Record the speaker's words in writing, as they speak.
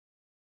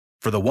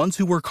For the ones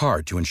who work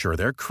hard to ensure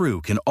their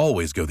crew can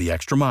always go the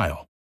extra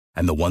mile,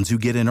 and the ones who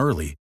get in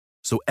early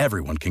so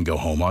everyone can go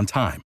home on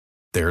time,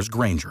 there's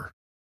Grainger,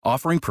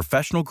 offering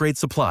professional-grade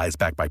supplies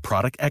backed by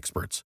product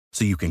experts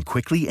so you can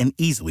quickly and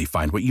easily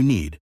find what you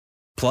need.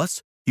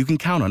 Plus, you can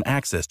count on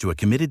access to a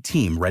committed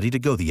team ready to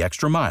go the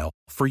extra mile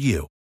for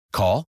you.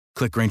 Call,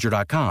 click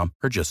Grainger.com,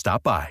 or just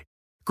stop by.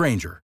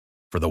 Grainger,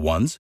 for the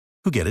ones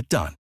who get it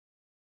done.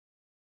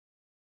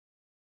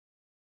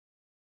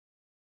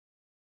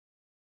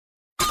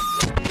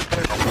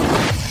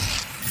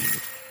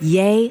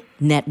 Yay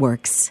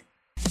Networks.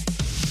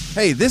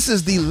 Hey, this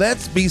is the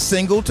Let's Be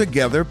Single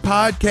Together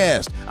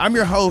podcast. I'm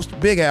your host,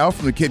 Big Al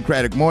from the Kid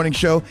Craddock Morning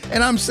Show,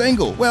 and I'm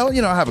single. Well,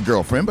 I have a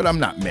girlfriend, but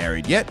I'm not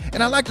married yet,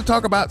 and I like to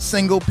talk about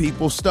single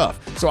people stuff.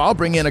 So I'll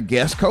bring in a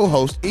guest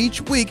co-host each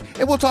week,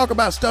 and we'll talk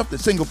about stuff that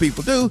single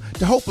people do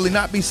to hopefully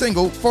not be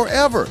single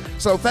forever.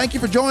 So thank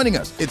you for joining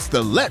us. It's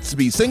the Let's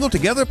Be Single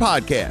Together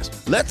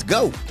podcast. Let's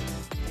go.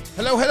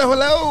 Hello, hello,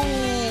 hello,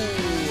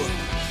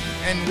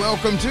 and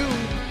welcome to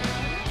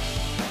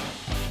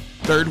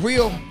Third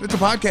Wheel. It's a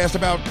podcast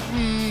about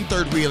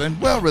third wheeling.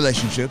 Well,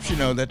 relationships,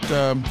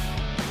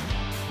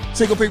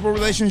 single people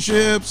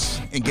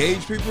relationships,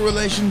 engaged people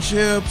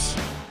relationships,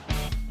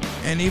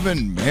 and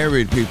even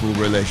married people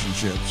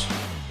relationships.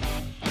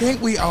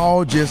 Can't we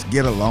all just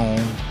get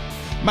along?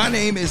 My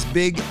name is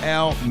Big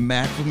Al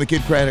Mack from the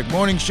Kid Craddock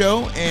Morning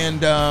Show,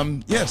 and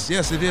yes,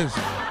 it is.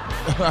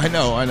 I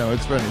know,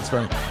 it's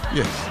funny.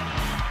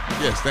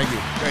 Yes, thank you.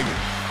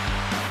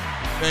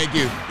 Thank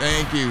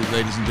you,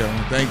 ladies and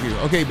gentlemen. Thank you.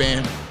 Okay,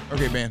 band.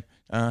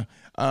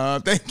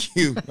 Thank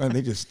you.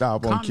 They just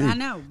stop on cue. I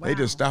know. Wow. They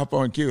just stop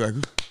on cue. Like,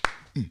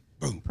 boom.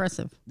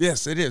 Impressive.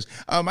 Yes, it is.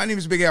 My name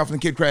is Big Al from the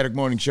Kid Craddock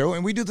Morning Show,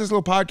 and we do this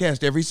little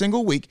podcast every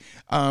single week.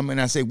 And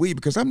I say we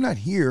because I'm not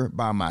here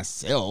by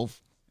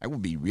myself. That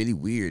would be really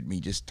weird, me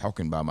just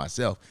talking by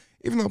myself,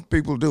 even though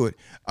people do it.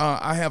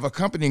 I have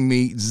accompanying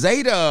me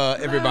Zeta,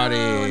 everybody.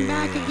 Oh, I'm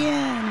back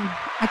again.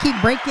 I keep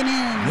breaking in.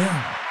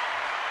 Yeah.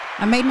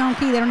 I made my own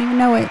key. They don't even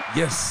know it.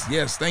 Yes.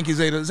 Thank you,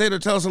 Zeta. Zeta,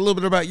 tell us a little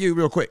bit about you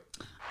real quick.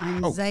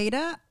 I'm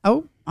Zeta.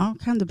 Oh, all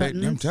kinds of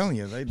buttons. I'm telling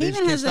you. They he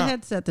even has a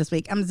headset this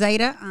week. I'm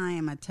Zeta. I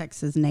am a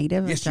Texas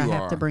native, yes, which I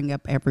have to bring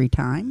up every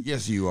time.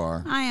 Yes, you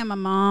are. I am a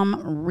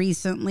mom.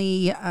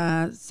 Recently,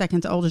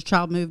 second to oldest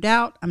child moved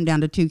out. I'm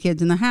down to 2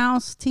 kids in the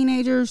house,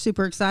 teenagers.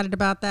 Super excited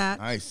about that.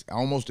 Nice.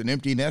 Almost an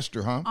empty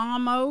nester, huh?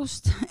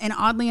 Almost. And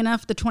oddly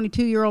enough, the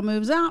 22-year-old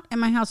moves out,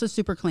 and my house is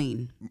super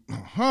clean.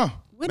 Huh.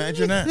 Wouldn't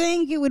Imagine you that.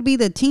 think it would be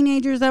the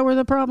teenagers that were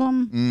the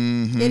problem?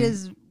 Mm-hmm. It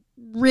is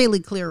really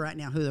clear right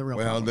now who the real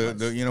problem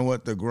was. You know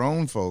what? The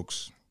grown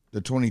folks,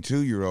 the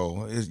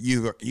 22-year-old,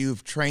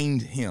 you've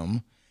trained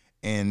him,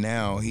 and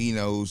now he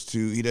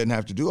doesn't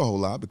have to do a whole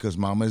lot because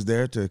Mama is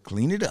there to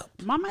clean it up.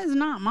 Mama is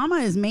not. Mama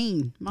is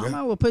mean.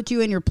 Mama will put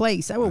you in your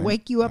place. I will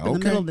wake you up in the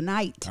middle of the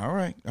night. All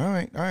right.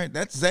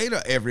 That's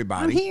Zeta,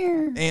 everybody. I'm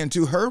here. And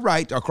to her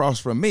right, across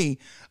from me,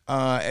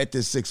 at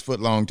this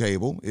 6-foot-long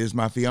table, is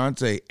my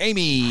fiance,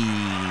 Amy.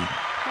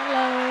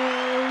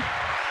 Hello.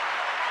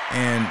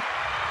 And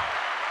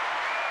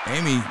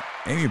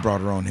Amy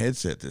brought her own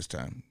headset this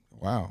time.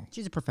 Wow.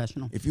 She's a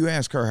professional. If you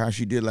ask her how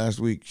she did last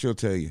week, she'll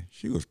tell you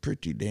she was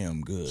pretty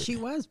damn good. She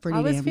was pretty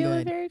damn good. I was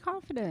feeling very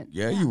confident.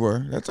 Yeah, you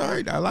were. That's all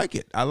right. I like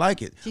it.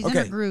 She's in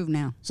her groove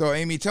now. So,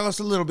 Amy, tell us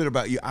a little bit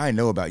about you. I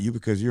know about you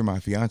because you're my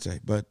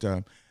fiance, but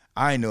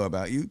I know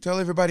about you. Tell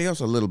everybody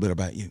else a little bit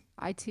about you.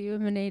 I, too,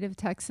 am a native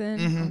Texan.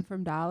 Mm-hmm. I'm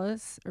from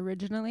Dallas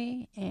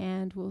originally,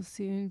 and will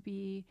soon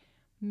be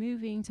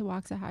moving to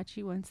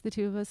Waxahachie once the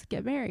 2 of us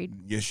get married.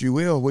 Yes, you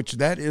will, which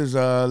that is,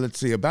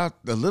 about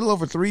a little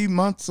over 3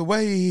 months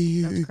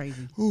away. That's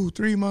crazy. Ooh,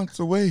 3 months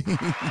away.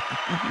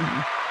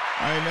 I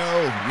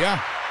know,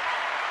 yeah.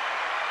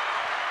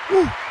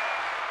 Woo.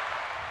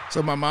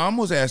 So my mom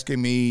was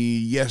asking me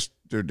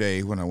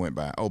yesterday when I went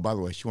by. Oh, by the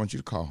way, she wants you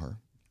to call her.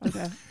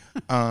 Okay.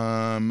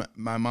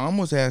 My mom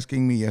was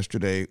asking me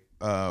yesterday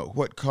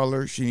what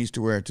color she needs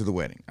to wear to the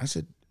wedding. I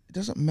said, it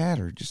doesn't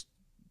matter. Just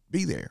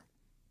be there,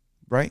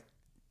 right?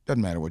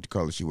 Doesn't matter what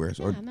color she wears.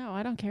 Yeah, no,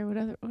 I don't care.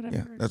 Whatever.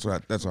 Yeah, that's what I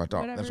thought.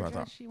 Whatever That's what I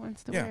thought. she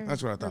wants to Yeah, wear.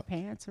 that's what I or thought.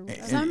 Pants or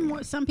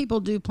whatever. Some people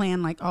do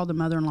plan like all the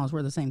mother-in-laws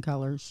wear the same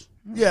colors.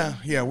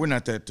 Yeah, we're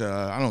not that.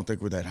 I don't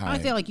think we're that high. I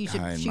feel like she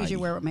should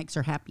wear what makes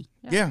her happy.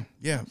 Yeah.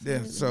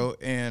 So,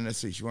 and let's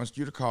see. She wants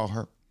you to call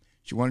her.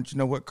 She wanted to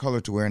know what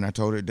color to wear, and I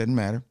told her it doesn't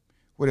matter.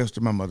 What else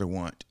did my mother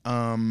want?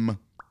 I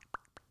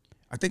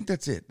think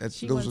that's it.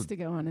 She wants to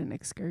go on an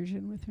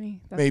excursion with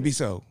me. Maybe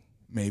so.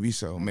 Maybe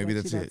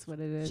that's it. That's what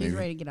it is. She's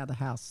ready to get out of the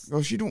house.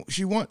 Oh, she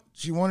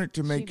wanted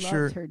to make she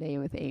sure. loved her day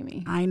with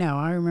Amy. I know.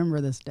 I remember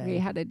this day.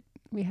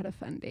 We had a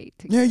fun date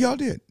together. Yeah,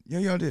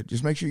 y'all did.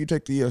 Just make sure you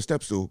take the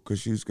step stool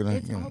because she's gonna.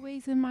 It's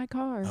always in my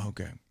car.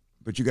 Okay,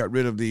 but you got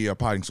rid of the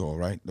potting soil,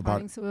 right? The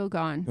potting soil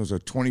gone. It was a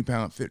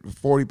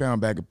 40-pound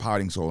bag of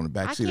potting soil in the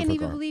back seat of her car. I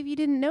can't even believe you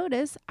didn't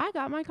notice. I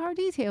got my car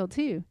detailed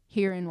too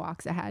here in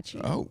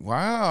Waxahachie. Oh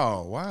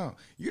wow!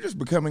 You're just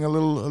becoming a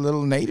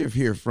little native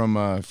here from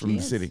the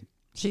city.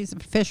 She's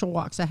official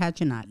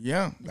Waxahachieite.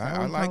 Yeah,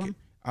 I like it.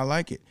 I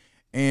like it.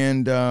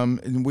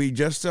 And we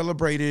just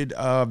celebrated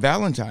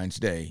Valentine's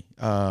Day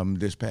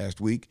this past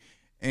week.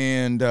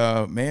 And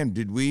man,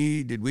 did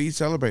we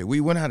celebrate?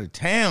 We went out of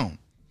town.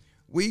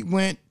 We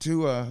went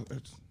to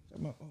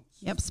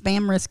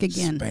spam risk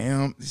again.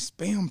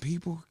 Spam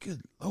people.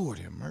 Good Lord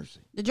have mercy.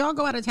 Did y'all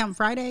go out of town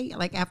Friday,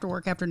 like after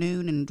work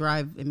afternoon, and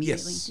drive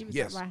immediately? Yes. He was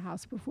at my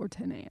house before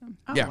 10 a.m.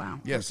 Oh, Yeah. wow.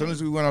 Yeah. As soon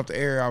as we went off the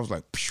air, I was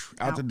like,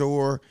 out the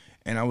door,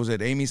 and I was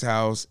at Amy's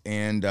house,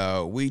 and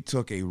we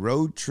took a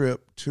road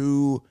trip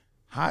to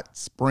Hot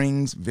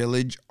Springs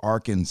Village,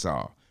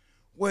 Arkansas,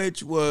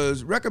 which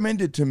was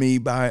recommended to me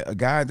by a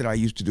guy that I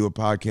used to do a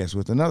podcast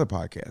with, another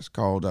podcast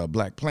called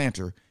Black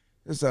Planter.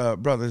 This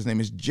brother, his name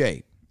is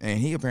Jay, and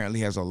he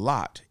apparently has a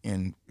lot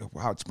in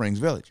Hot Springs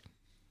Village.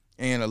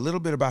 And a little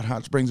bit about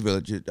Hot Springs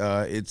Village,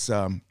 it's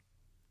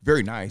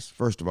very nice,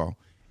 first of all.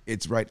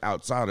 It's right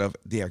outside of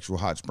the actual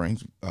Hot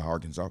Springs,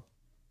 Arkansas.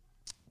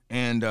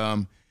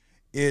 And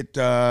it's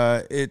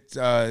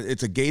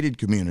a gated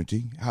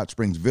community, Hot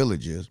Springs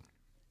Village is,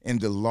 and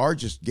the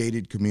largest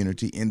gated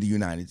community in the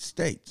United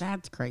States.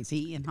 That's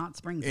crazy. In Hot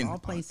Springs, of all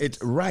places.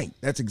 It's right.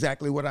 That's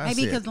exactly what I said.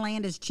 Maybe because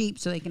land is cheap,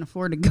 so they can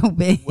afford to go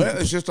big. Well,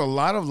 it's just a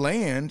lot of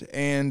land,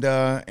 and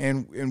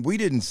we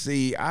didn't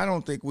see. I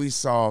don't think we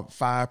saw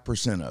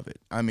 5% of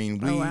it. I mean,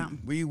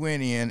 we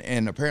went in,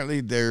 and apparently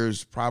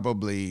there's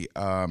probably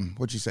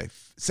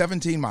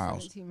 17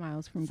 miles. 17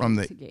 miles from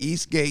the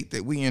east gate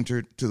that we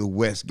entered to the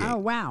west gate. Oh,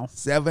 wow.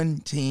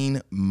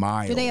 17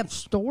 miles. Do they have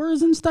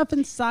stores and stuff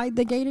inside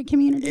the gated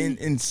community?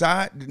 Inside?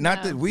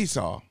 Not that we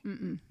saw.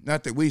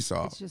 Not that we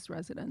saw. It's just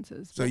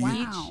residences. So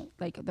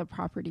Like the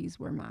properties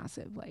were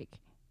massive, like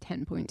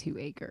 10.2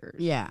 acres.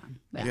 Yeah.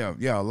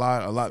 Yeah, a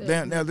lot.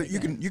 So Now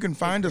you can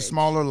find a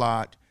smaller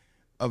lot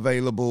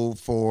available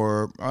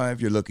for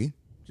if you're looking,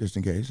 just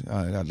in case.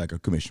 I'd like a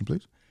commission,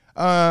 please.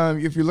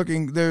 If you're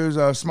looking,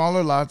 there's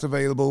smaller lots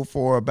available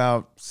for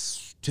about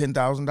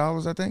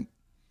 $10,000, I think.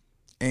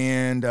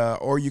 And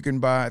or you can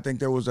buy. I think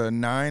there was a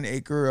 9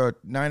 acre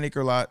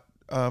lot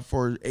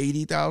for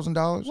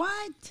 $80,000.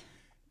 What?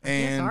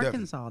 And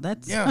Arkansas.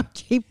 That's yeah. so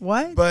cheap.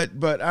 What?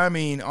 But I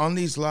mean, on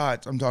these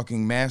lots, I'm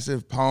talking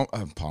massive palm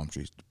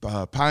trees,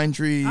 pine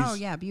trees. Oh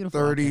yeah, beautiful.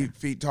 30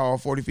 feet tall,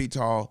 40 feet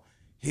tall,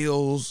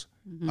 hills.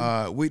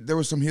 There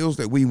were some hills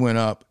that we went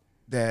up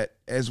that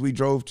as we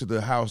drove to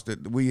the house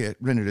that we had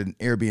rented an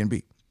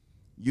Airbnb,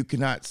 you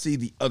cannot see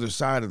the other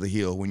side of the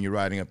hill when you're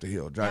riding up the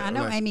hill. I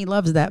know Amy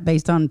loves that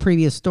based on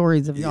previous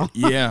stories of y'all.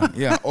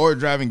 Yeah. Or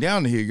driving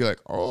down the hill, you're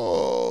like,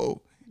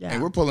 oh. Yeah.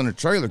 And we're pulling a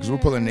trailer because we're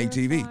pulling an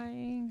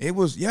ATV. It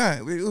was,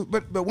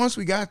 but once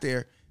we got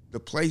there, the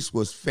place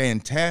was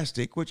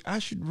fantastic, which I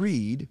should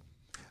read.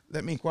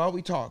 While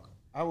we talk,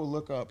 I will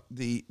look up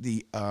the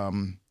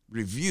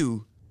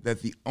review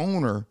that the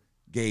owner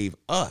gave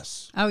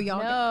us. Oh, y'all.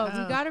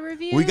 We got a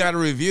review? We got a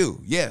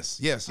review. Yes.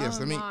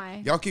 Oh,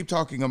 my. Y'all keep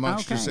talking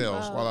amongst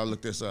yourselves while I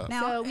look this up.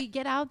 So we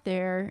get out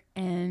there,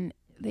 and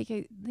they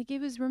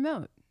gave us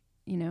remote.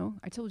 You know,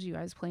 I told you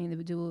I was playing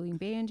the dueling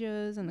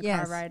banjos and the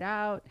car ride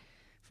out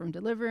from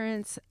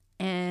Deliverance.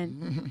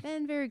 And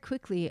then very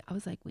quickly, I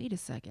was like, wait a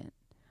second.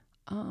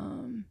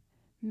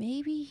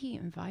 Maybe he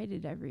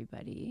invited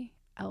everybody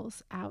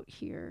else out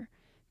here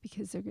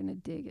because they're going to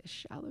dig a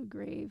shallow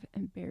grave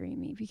and bury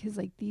me. Because,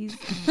 like,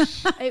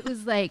 it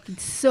was, like,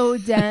 so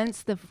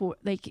dense. Oh,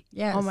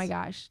 my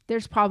gosh.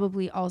 There's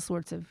probably all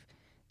sorts of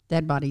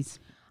dead bodies.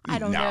 I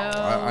don't know.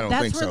 I don't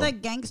That's think where so. the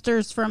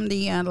gangsters from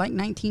the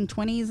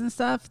 1920s and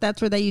stuff,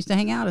 that's where they used to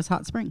hang out, is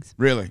Hot Springs.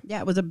 Really? Yeah,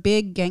 it was a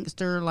big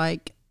gangster,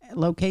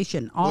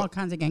 location. All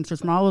kinds of gangsters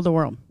from all over the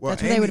world.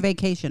 That's where they would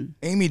vacation.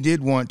 Amy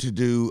did want to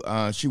do,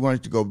 she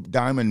wanted to go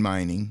diamond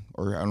mining,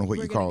 or I don't know what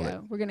you call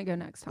it. We're going to go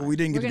next time. Well, we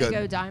didn't get We're to going to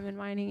go. go diamond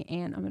mining,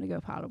 and I'm going to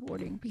go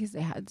paddleboarding because they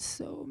had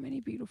so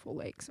many beautiful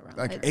lakes around.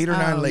 Like there. 8 or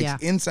 9 lakes yeah.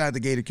 inside the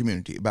gated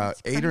community. About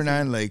 8 or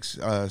 9 lakes,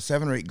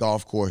 7 or 8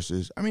 golf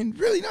courses. I mean,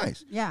 really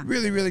nice. Yeah.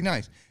 Really, really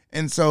nice.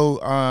 And so,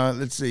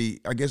 let's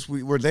see. I guess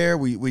we were there.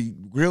 We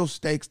grilled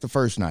steaks the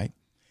first night.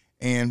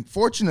 And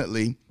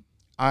fortunately,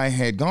 I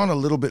had gone a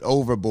little bit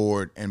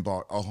overboard and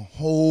bought a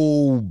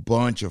whole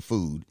bunch of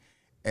food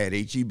at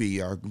HEB,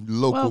 our local grocery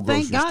store. Well,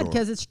 thank God,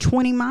 because it's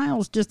 20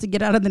 miles just to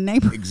get out of the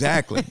neighborhood.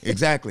 Exactly.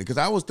 Because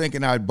I was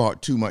thinking I'd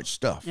bought too much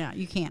stuff. Yeah,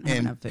 you can't have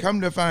enough And food.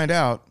 come to find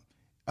out,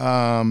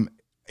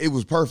 it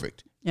was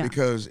perfect. Yeah.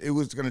 Because it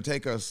was going to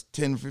take us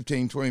 10,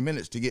 15, 20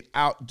 minutes to get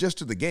out just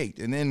to the gate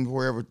and then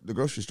wherever the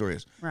grocery store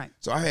is. Right.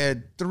 So I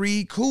had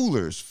 3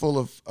 coolers full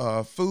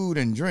of food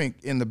and drink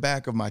in the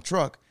back of my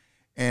truck.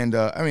 And,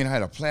 I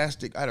had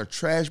a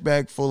trash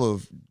bag full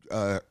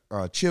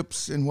of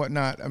chips and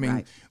whatnot. I mean,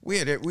 Right. we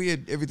had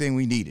everything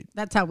we needed.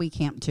 That's how we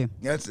camp, too.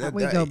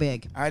 We go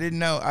big. I didn't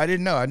know.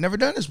 I'd never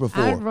done this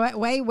before. I'd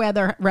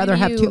rather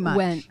have You too much.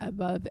 went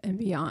above and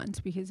beyond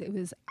because it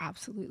was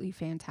absolutely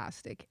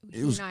fantastic.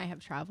 He and I have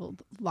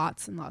traveled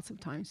lots and lots of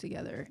times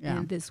together, Yeah.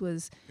 and this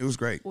was It was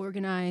great.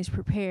 organized,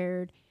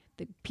 prepared.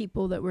 The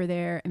people that were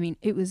there,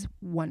 it was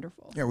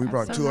wonderful. Yeah, we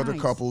brought so 2 other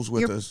nice. couples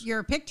with us.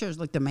 Your pictures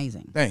looked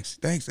amazing. Thanks.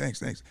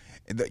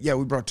 And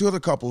we brought 2 other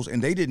couples,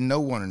 and they didn't know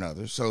one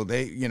another. So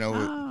they,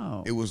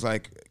 Oh. it was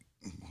like,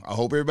 I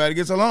hope everybody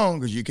gets along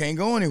because you can't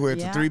go anywhere.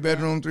 It's a Yeah,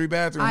 3-bedroom,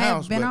 3-bathroom I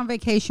house. have been but- on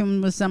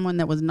vacation with someone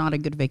that was not a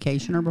good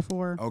vacationer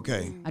before.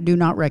 Okay. I do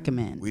not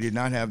recommend. We did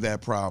not have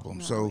that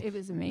problem. So it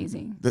was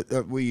amazing.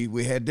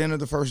 we had dinner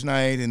the first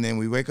night, and then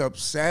we wake up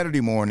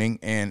Saturday morning,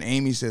 and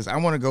Amy says, I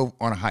want to go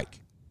on a hike.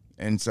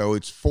 And so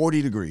it's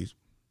 40 degrees.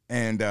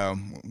 And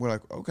we're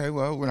like, okay,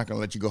 well, we're not going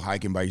to let you go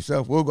hiking by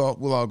yourself. We'll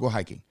all go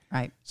hiking.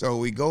 Right. So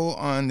we go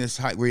on this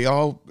hike. We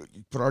all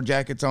put our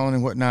jackets on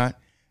and whatnot,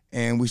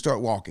 and we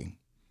start walking.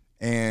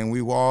 And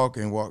we walk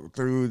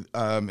through.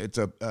 It's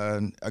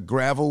a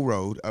gravel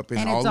road up in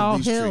And all it's of all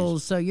these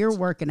hills, trees. so you're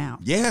working out.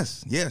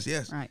 Yes.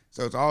 Right.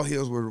 So it's all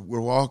hills. We're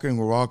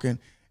walking.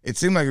 It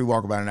seemed like we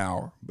walked about an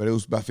hour, but it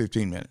was about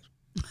 15 minutes.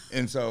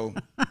 And so,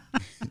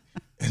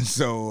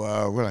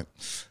 we're like,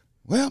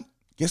 well,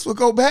 guess we'll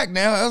go back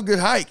now. That was a good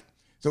hike.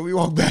 So we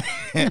walked back.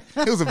 It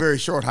was a very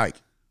short hike.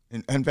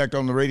 In fact,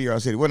 on the radio, I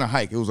said it wasn't a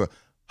hike. It was a.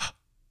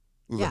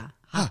 It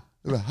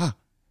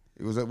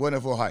wasn't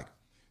a full hike.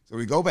 So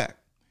we go back.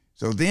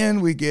 So then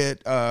we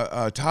get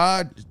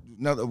Todd,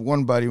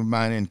 one buddy of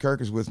mine in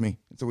Kirk is with me.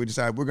 So we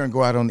decide we're going to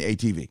go out on the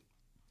ATV.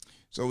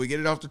 So we get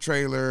it off the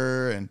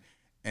trailer and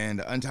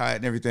untie it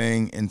and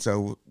everything. And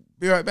so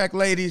be right back,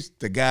 ladies.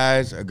 The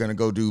guys are going to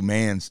go do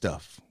man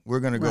stuff.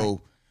 We're going to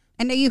go.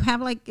 And do you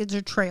have is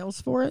there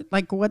trails for it?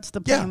 Like, what's the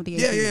plan with the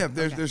ATV? Yeah.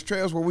 There's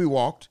trails where we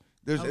walked.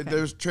 There's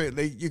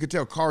you could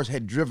tell cars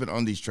had driven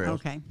on these trails.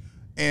 Okay.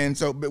 And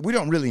so, but we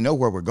don't really know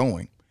where we're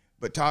going.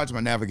 But Todd's my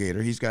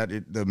navigator. He's got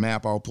the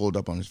map all pulled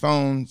up on his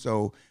phone.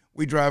 So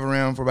we drive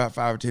around for about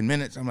 5 or 10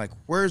 minutes. I'm like,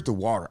 where's the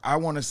water? I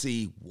want to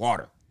see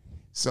water.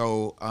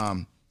 So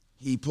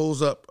he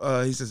pulls up.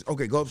 He says,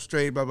 okay, go up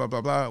straight, blah, blah, blah,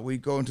 blah. We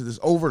go into this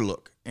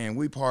overlook, and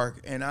we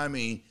park. And, I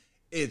mean,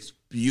 it's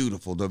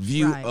beautiful. The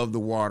view of the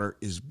water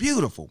is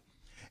beautiful.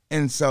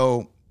 And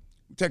so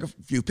we take a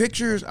few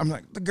pictures. I'm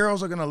like, the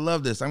girls are going to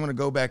love this. I'm going to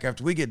go back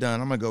after we get done.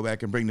 I'm going to go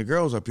back and bring the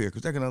girls up here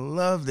because they're going to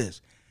love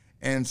this.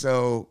 And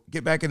so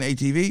get back in the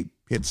ATV,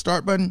 hit the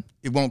start button.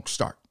 It won't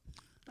start.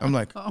 I'm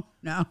like, Oh,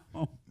 no.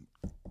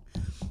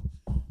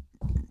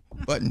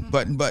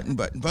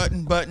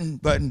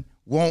 Button.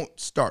 Won't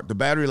start. The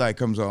battery light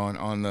comes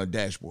on the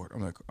dashboard.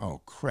 I'm like,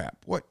 oh crap.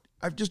 What?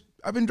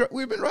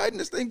 We've been riding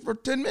this thing for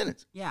 10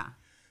 minutes. Yeah.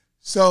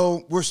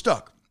 So we're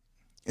stuck.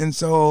 And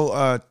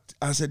so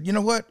I said, you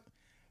know what?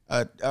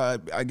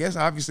 I guess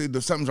obviously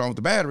there's something's wrong with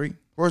the battery.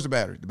 Where's the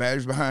battery? The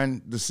battery's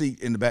behind the seat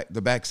in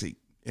the back seat.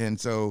 And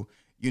so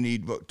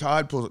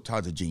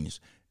Todd's a genius.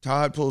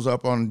 Todd pulls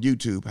up on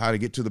YouTube how to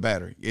get to the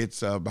battery.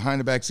 It's behind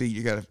the back seat.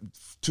 You got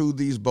 2 of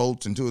these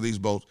bolts and 2 of these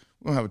bolts.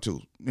 We don't have a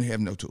tool. We have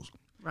no tools.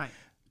 Right.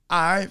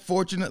 I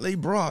fortunately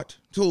brought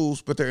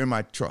tools, but they're in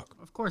my truck.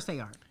 Of course they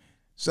are.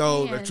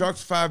 So the And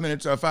truck's 5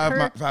 minutes, Kurt 5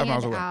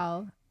 miles and away.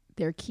 Al,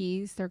 their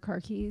car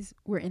keys,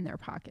 were in their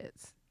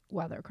pockets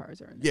while their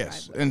cars are in their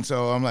Yes, driveway. and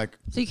so I'm like,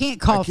 So you can't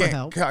call for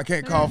help. I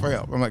can't call for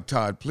help. I'm like,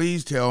 Todd,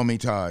 please tell me,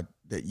 Todd,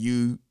 that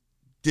you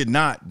did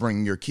not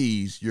bring your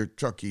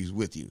truck keys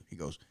with you. He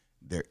goes,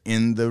 they're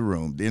in the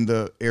room, in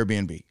the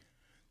Airbnb.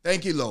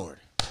 Thank you, Lord.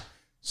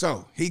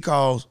 So he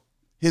calls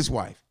his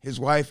wife. His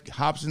wife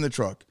hops in the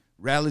truck,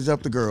 rallies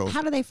up the girls.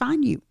 How do they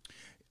find you?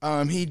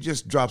 He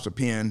just drops a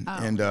pin,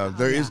 and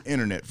there is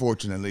internet,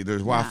 fortunately.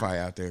 There's Wi-Fi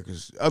out there,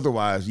 because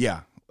otherwise,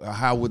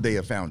 how would they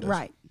have found us?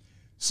 Right.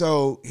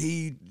 So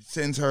he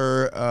sends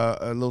her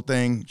a little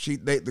thing.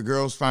 The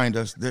girls find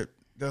us. They're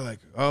like,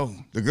 oh,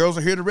 the girls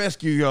are here to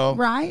rescue y'all.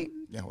 Right.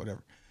 Yeah,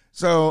 whatever.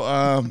 So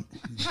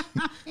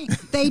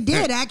They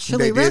did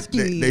actually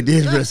rescue you. They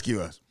did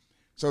rescue us.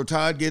 So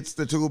Todd gets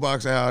the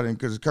toolbox out, and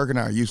because Kirk and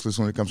I are useless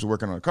when it comes to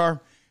working on a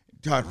car,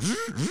 Todd,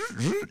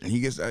 and he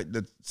gets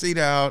the seat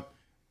out,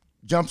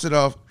 jumps it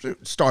off,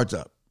 starts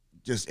up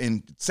just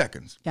in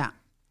seconds. Yeah.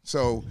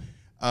 So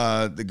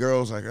the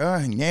girl's like,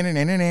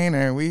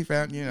 we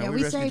found, Yeah, we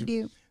we rescued saved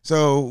you.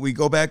 So we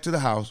go back to the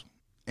house,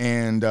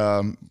 and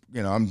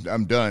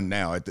I'm done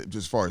now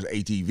as far as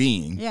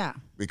ATVing. Yeah.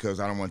 Because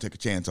I don't want to take a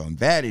chance on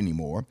that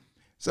anymore.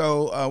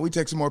 So we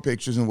take some more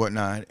pictures and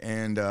whatnot.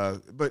 And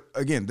but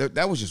again,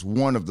 that was just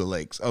one of the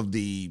lakes of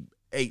the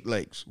 8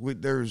 lakes.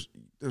 There's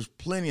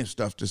plenty of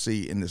stuff to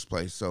see in this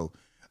place. So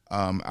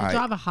Did you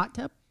have a hot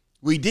tub?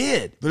 we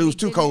did, but it was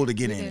too cold to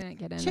get We in it. didn't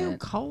get in Too it.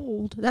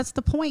 cold. That's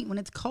the point. When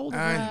it's cold, you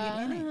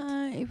get in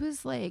it. It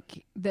was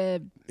like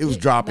It was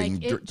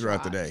dropping it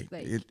throughout the dropped, day.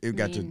 like, It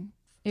got to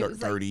it was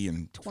 30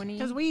 and 20.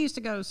 Because we used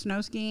to go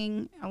snow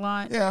skiing a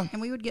lot. Yeah. And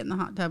we would get in the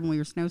hot tub when we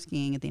were snow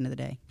skiing at the end of the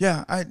day.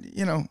 yeah.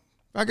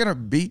 If I got a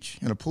beach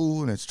and a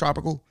pool and it's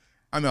tropical,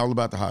 I'm all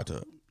about the hot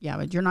tub. Yeah,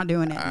 but you're not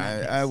doing it.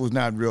 I was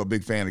not a real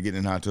big fan of getting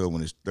in a hot tub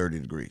when it's 30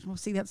 degrees. Well,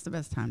 see, that's the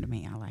best time to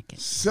me. I like it.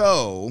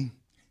 So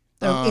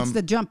So it's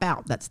the jump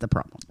out that's the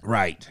problem.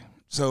 right.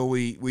 So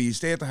we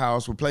stay at the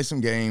house. We play some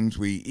games.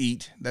 We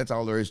eat. That's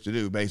all there is to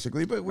do,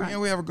 basically. But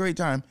we have a great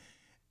time,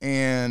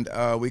 and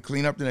we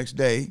clean up the next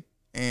day.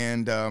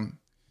 And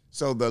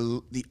so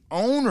the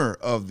owner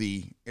of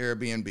the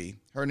Airbnb,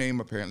 her name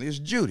apparently is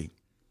Judy,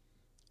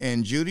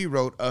 and Judy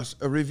wrote us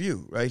a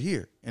review right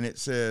here, and it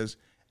says,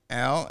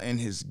 Al and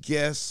his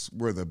guests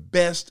were the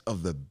best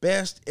of the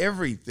best.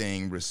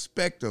 Everything,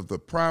 respect of the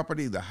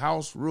property, the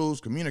house rules,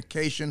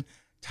 communication,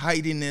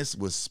 tidiness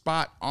was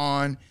spot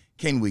on.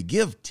 Can we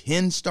give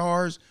 10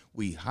 stars?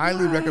 We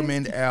highly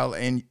recommend Al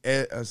and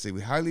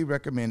we highly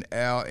recommend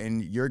Al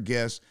and your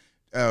guests.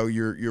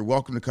 You're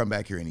welcome to come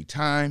back here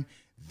anytime.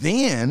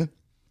 Then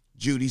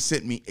Judy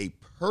sent me a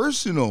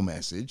personal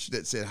message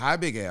that said, "Hi,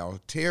 Big Al.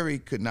 Terry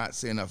could not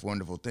say enough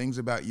wonderful things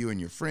about you and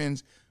your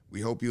friends.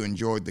 We hope you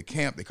enjoyed the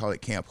camp." They call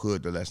it Camp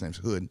Hood. Their last name's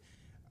Hood.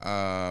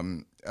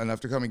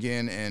 Enough to come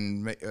again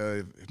and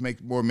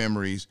make more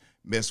memories.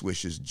 Best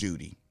wishes,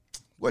 Judy.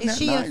 Wasn't Is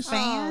that she nice? a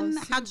fan?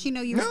 How'd she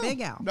know you were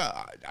Big Al? No,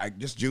 I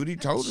just Judy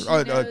told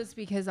her. She knows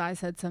because I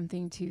said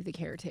something to the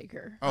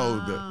caretaker.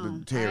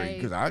 The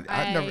Terry,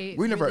 because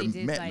we never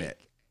really met.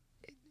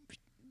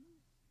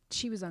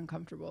 She was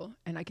uncomfortable,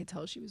 and I could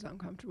tell she was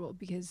uncomfortable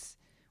because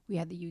we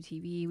had the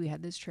UTV, we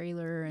had this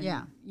trailer,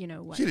 and you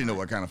know what. She didn't know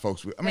what kind of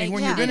folks. When Like,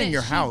 you've been in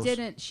your house,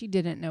 she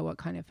didn't know what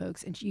kind of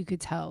folks, and you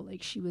could tell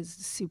like she was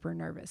super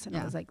nervous. And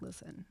I was like,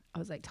 listen,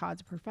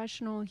 Todd's a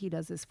professional. He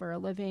does this for a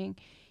living.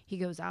 He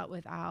goes out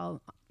with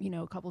Al,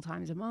 a couple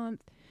times a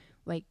month.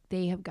 Like,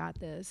 they have got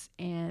this.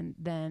 And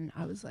then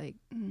I was like,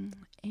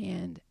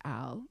 and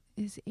Al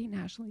is a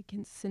nationally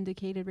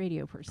syndicated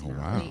radio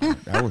personality. Oh, wow.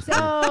 That was,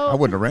 I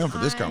wasn't around for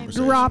this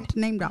conversation.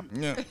 Name drop.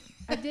 Yeah.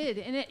 I did.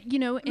 And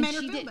and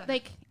she did,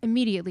 like,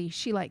 immediately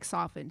she like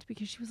softened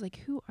because she was like,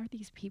 who are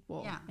these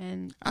people? Yeah.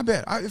 And I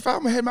bet if I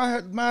had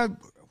my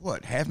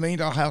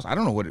 $500,000 house, I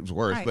don't know what it was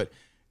worth, Right. but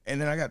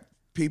and then I got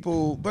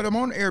people, but I'm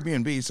on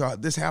Airbnb, so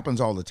this happens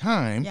all the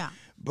time. Yeah.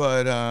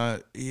 But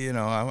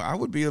I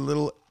would be a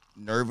little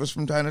nervous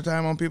from time to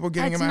time on people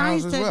getting It's in my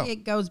nice house as that well.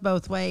 it goes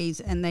both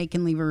ways, and they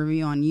can leave a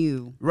review on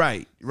you.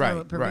 Right. So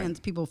it prevents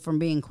people from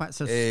being quite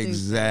so stupid.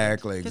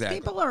 Exactly. Because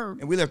people are.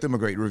 And we left them a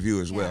great review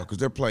as well because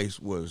their place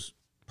was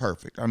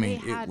perfect. I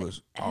mean, they it had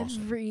was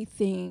awesome.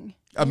 everything.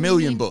 A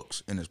million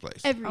books in this place.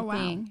 Everything. Oh,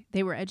 wow.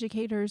 They were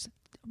educators,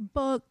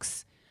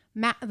 books.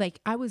 Like,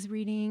 I was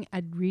reading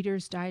a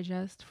Reader's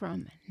Digest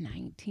from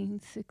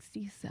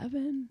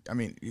 1967. I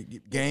mean,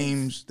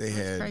 games, they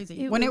had.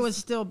 Crazy. When it was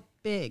still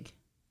big.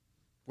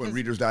 When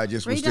Reader's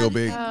Digest was still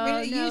big.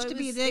 It used to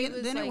be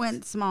big, then it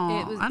went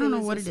small. I don't know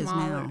what it is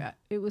now.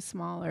 It was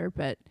smaller,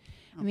 but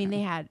I mean,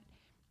 they had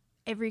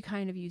every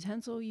kind of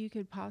utensil you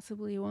could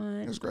possibly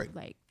want. It was great.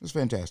 Like, It was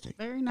fantastic.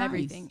 Very nice.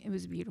 everything. It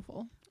was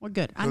beautiful. Well,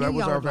 good. I So knew that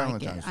was y'all our would like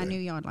Valentine's it. I Day. knew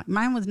y'all would like.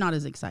 Mine was not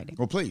as exciting.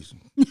 Well, please.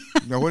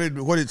 Now,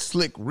 what did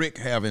Slick Rick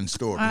have in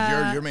store?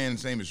 'Cause your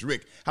man's name is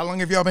Rick. How long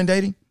have y'all been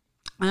dating?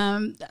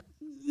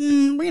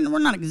 We're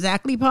not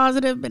exactly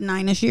positive, but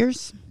 9-ish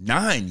years.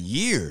 9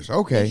 years.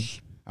 Okay.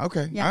 Ish.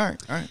 Okay. Yeah.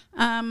 All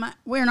right.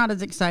 We're not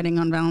as exciting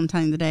on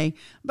Valentine's Day,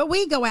 but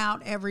we go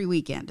out every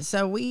weekend.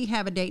 So we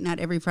have a date night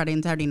every Friday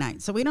and Saturday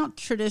night. So we don't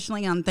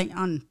traditionally on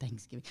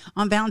Thanksgiving,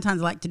 on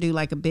Valentine's, like to do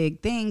like a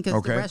big thing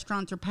because the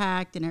restaurants are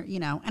packed and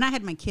and I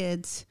had my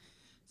kids.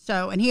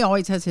 So, and he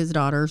always has his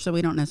daughter, so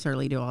we don't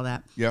necessarily do all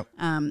that. Yep.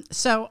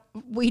 So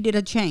we did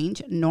a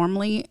change.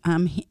 Normally,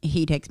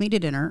 he takes me to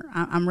dinner.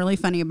 I'm really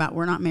funny about,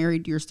 we're not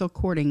married. You're still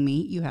courting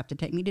me. You have to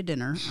take me to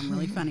dinner. I'm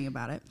really funny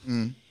about it.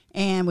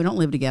 And we don't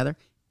live together.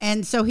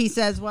 And so he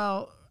says,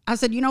 well, I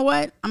said, you know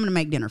what? I'm going to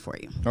make dinner for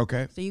you.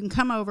 Okay. So you can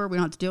come over. We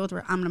don't have to deal with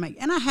it. I'm going to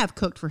make, and I have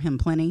cooked for him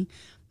plenty,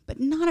 but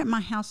not at my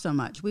house so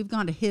much. We've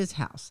gone to his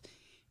house.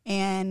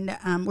 And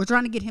we're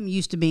trying to get him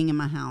used to being in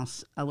my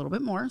house a little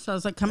bit more. So I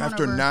was like, come on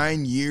over. After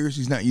 9 years,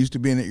 he's not used to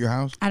being at your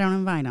house? I don't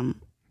invite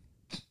him.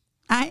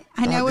 I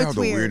know it's the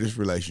weird. weirdest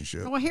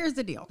relationship. Well, here's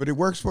the deal. But it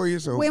works for you,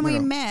 so When we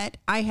met,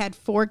 I had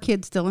 4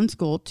 kids still in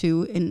school,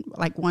 2 in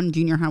like 1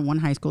 junior high, 1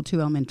 high school,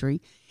 2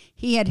 elementary.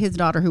 He had his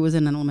daughter who was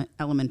in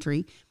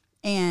elementary,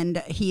 and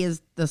he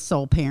is the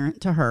sole parent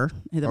to her.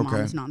 The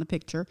mom's not in the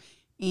picture.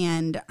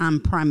 And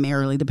I'm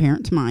primarily the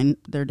parent to mine.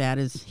 Their dad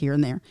is here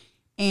and there.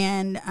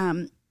 And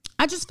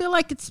I just feel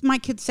like it's my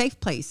kid's safe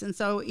place. And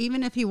so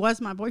even if he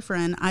was my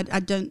boyfriend, I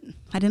didn't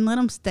let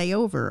him stay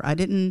over.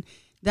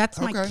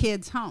 That's my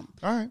kid's home.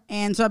 All right.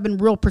 And so I've been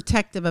real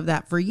protective of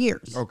that for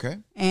years. Okay.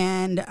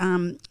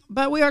 And,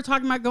 but we are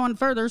talking about going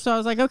further. So I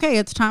was like, okay,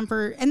 it's time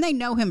and they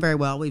know him very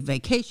well. We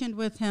vacationed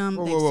with him.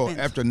 Whoa.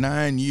 After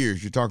 9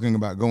 years, you're talking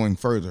about going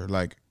further.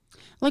 Like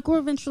we're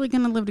eventually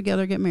going to live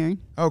together, get married.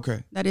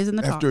 Okay. That is in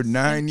the After talks.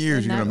 9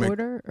 years, in you're that going to make.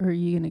 order, or are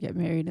you going to get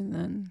married and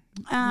then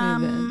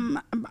move in?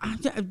 I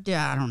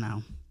don't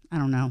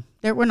know.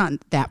 We're not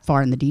that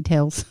far in the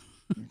details.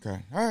 Okay.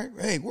 All right.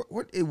 Hey,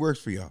 what it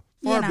works for y'all.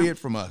 Far be it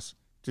from us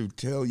to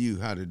tell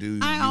you how to do.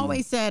 I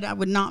always said I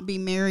would not be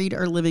married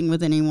or living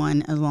with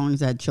anyone as long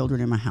as I had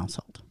children in my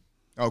household.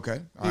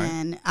 Okay. All right.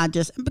 And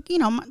but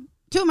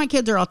 2 of my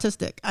kids are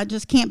autistic. I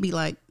just can't be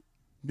like,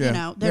 they're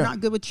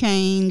not good with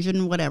change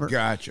and whatever.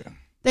 Gotcha.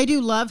 They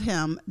do love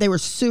him. They were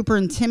super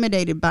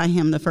intimidated by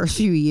him the first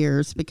few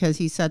years because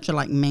he's such a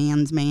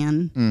man's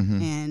man.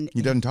 Mm-hmm. And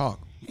he doesn't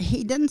talk.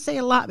 He doesn't say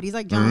a lot, but he's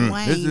like John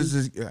Wayne. This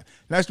is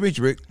nice to meet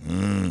you, Rick.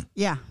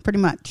 Yeah, pretty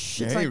much.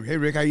 Yeah, It's hey, like, hey,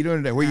 Rick, how you doing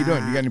today? What are you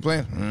doing? You got any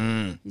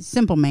plans? he's a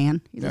simple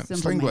man. He's Yeah, a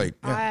simple Sling man. Blade.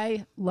 Yeah.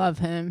 I love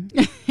him.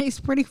 He's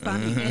pretty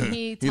funny. And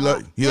He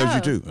loves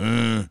you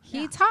too.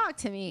 He talked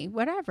to me,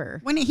 whatever.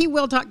 When he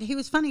will talk, he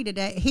was funny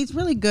today. He's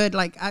really good.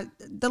 Like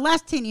the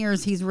last 10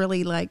 years, he's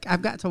really like,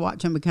 I've got to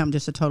watch him become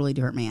just a totally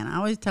different man. I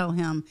always tell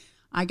him,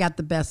 I got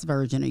the best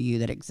version of you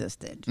that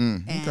existed.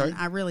 And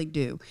I really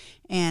do.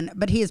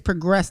 But he has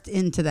progressed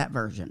into that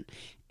version.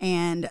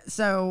 And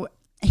so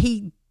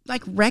he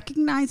like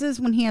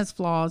recognizes when he has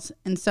flaws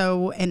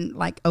and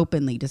like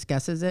openly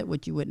discusses it,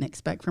 which you wouldn't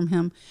expect from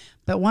him.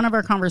 But one of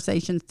our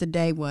conversations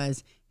today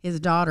was his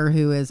daughter,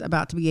 who is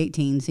about to be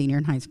 18, senior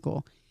in high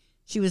school.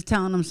 She was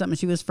telling him something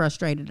she was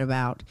frustrated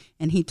about,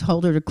 and he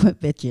told her to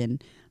quit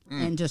bitching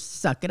and just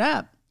suck it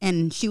up.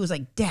 And she was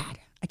like, Dad,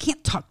 I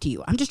can't talk to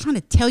you. I'm just trying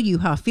to tell you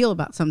how I feel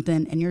about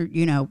something, and you're,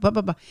 blah,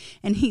 blah, blah.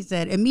 And he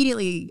said,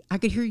 immediately, I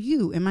could hear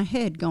you in my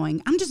head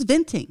going, I'm just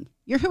venting.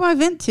 You're who I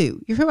vent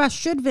to. You're who I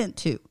should vent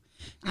to.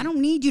 I don't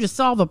need you to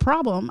solve a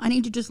problem. I need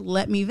you to just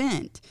let me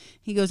vent.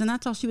 He goes, and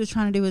that's all she was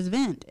trying to do is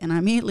vent. And I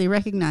immediately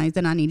recognized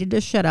that I needed to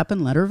shut up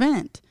and let her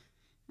vent.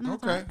 And I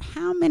thought,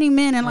 how many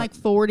men in like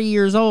 40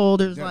 years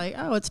old is like,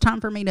 oh, it's time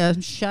for me to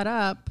shut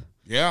up.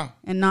 Yeah.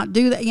 And not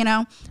do that,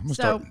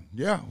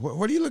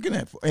 What are you looking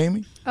at,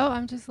 Amy? Oh,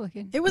 I'm just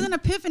looking. It was an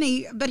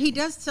epiphany, but he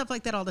does stuff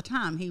like that all the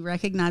time. He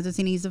recognizes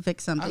he needs to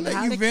fix something. I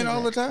let you vent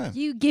all the time.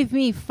 You give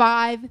me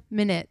 5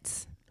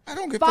 minutes. I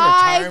don't get put a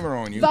timer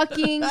on you. 5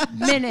 fucking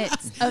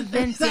minutes of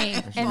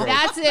venting, and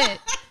that's it.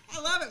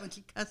 I love it when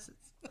she cusses.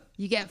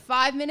 You get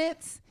 5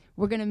 minutes.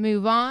 We're going to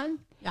move on.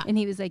 Yeah. And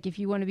he was like, if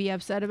you want to be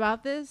upset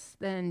about this,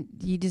 then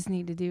you just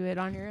need to do it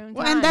on your own time.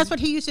 Well, and that's what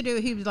he used to do.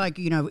 He was like,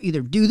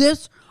 either do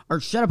this or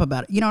shut up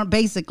about it,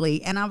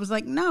 basically. And I was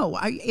like, no,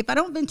 if I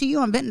don't vent to you,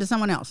 I'm venting to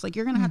someone else. Like,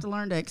 you're going to have to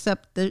learn to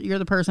accept that you're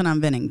the person I'm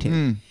venting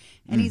to.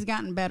 And he's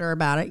gotten better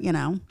about it,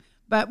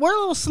 But we're a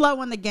little slow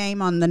on the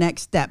game on the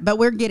next step, but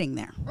we're getting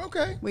there.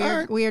 Okay.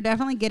 We are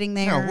definitely getting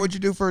there. Now, what'd you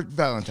do for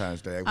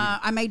Valentine's Day?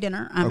 I made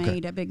dinner. I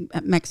made a big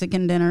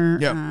Mexican dinner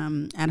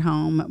at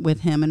home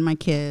with him and my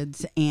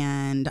kids,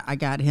 and I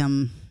got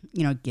him,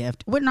 a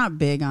gift. We're not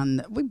big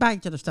on we buy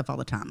each other stuff all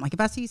the time. Like if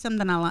I see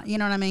something I like, you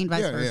know what I mean,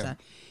 vice versa.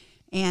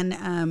 Yeah.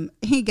 And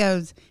he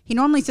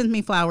normally sends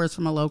me flowers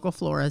from a local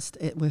florist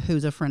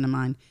who's a friend of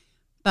mine,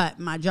 but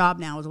my job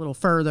now is a little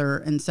further,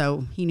 and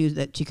so he knew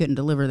that she couldn't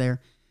deliver there.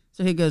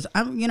 So he goes,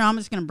 I'm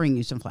just going to bring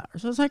you some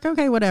flowers. So I was like,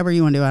 okay, whatever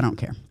you want to do, I don't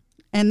care.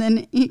 And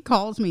then he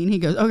calls me and he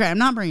goes, okay, I'm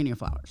not bringing you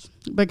flowers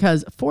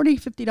because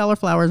 $40, $50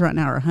 flowers right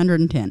now are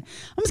 $110. I'm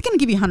just going to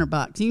give you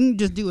 $100. You can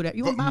just do it.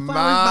 You want to buy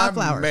flowers, buy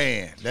flowers.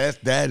 Man,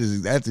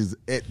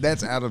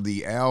 that's out of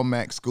the Al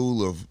Mack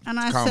school of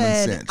common sense.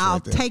 And I said, I'll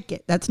take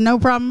it. That's no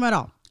problem at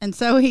all. And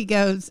so he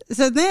goes,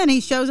 so then he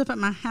shows up at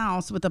my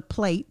house with a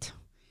plate.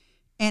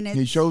 And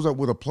he shows up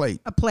with a plate.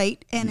 A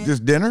plate. And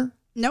just dinner?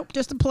 Nope,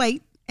 just a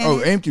plate.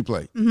 Empty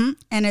plate. Mm-hmm.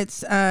 And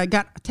it's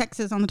got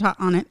Texas on the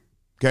top on it.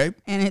 Okay.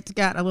 And it's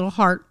got a little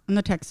heart on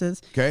the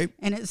Texas. Okay.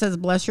 And it says,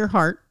 bless your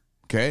heart.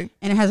 Okay.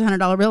 And it has a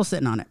 $100 bill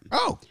sitting on it.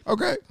 Oh,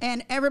 okay.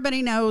 And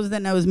everybody knows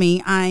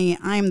me. I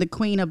am the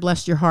queen of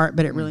bless your heart,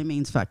 but it really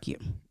means fuck you.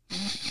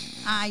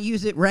 I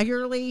use it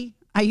regularly.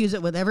 I use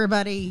it with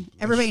everybody.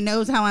 Everybody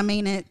knows how I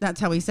mean it. That's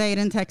how we say it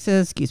in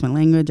Texas. Excuse my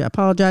language. I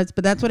apologize,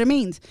 but that's what it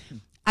means.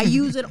 I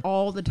use it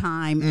all the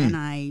time, and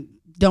I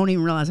don't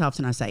even realize how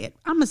often I say it.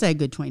 I'm going to say a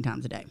good 20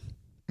 times a day.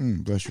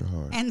 Bless your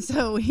heart. And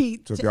so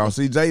So if y'all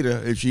see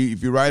Zeta, if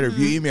you write her, if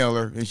you email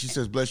her, and she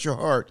says bless your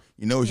heart,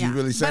 you know what she's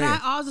really saying.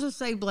 But I also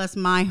say bless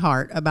my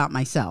heart about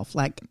myself.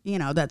 Like,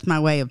 that's my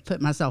way of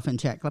putting myself in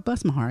check. Like,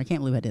 bless my heart. I can't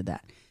believe I did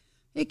that.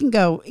 It can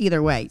go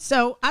either way.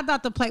 So I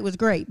thought the plate was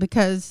great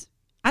because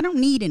I don't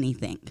need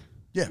anything.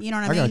 Yeah, you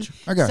know what I mean?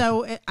 I got you.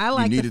 So I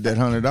like. You needed that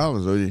 $100,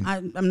 though,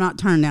 didn't you? I'm not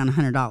turning down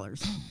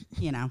 $100.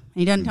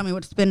 He doesn't tell me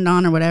what to spend it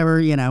on or whatever.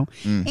 And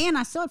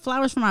I still had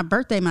flowers for my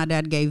birthday. My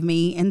dad gave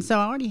me, and so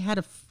I already had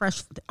a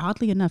fresh.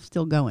 Oddly enough,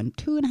 still going.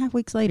 2.5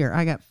 weeks later,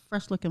 I got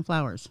fresh looking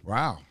flowers.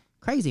 Wow,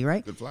 crazy,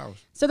 right? Good flowers.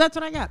 So that's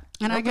what I got,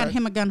 and I got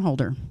him a gun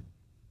holder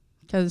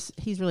because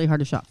he's really hard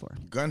to shop for.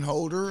 Gun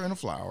holder and a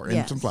flower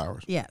and some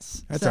flowers.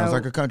 Yes, that sounds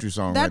like a country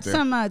song. That's right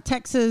there. some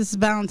Texas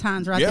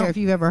Valentine's right there. If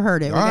you've ever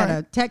heard it, we got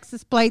a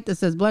Texas plate that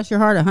says "Bless your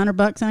heart,"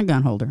 $100, and a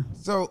gun holder.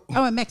 So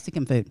and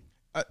Mexican food.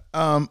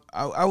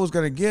 I was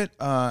gonna get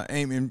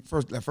Amy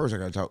first. I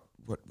gotta tell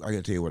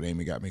you what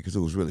Amy got me because it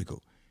was really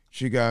cool.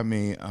 She got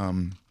me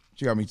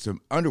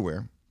some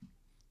underwear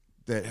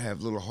that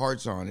have little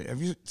hearts on it.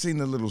 Have you seen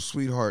the little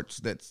sweethearts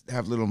that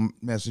have little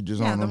messages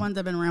on them? Yeah, the ones that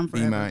have been around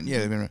forever. Yeah,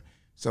 they've been around.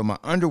 So my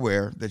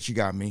underwear that she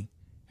got me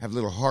have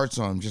little hearts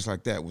on them, just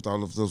like that, with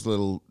all of those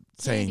little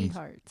sayings.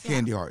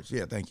 Candy hearts.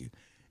 Yeah, thank you.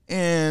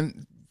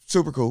 And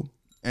super cool.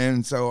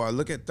 And so I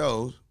look at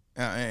those,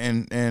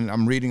 and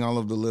I'm reading all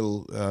of the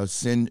little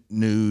send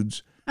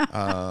nudes. They're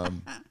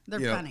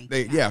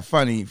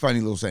funny. Funny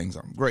little sayings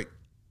on them. Great.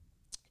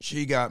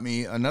 She got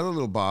me another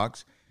little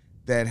box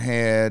that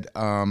had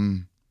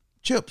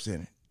chips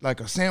in it,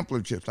 like a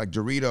sampler chips, like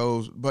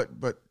Doritos,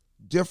 but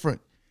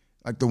different.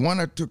 Like the one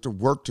I took to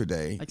work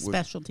today. Like was,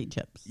 specialty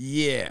chips.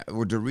 yeah,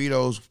 with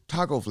Doritos,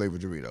 taco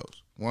flavored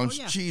Doritos. One's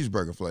yeah.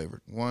 cheeseburger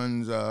flavored.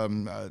 One's I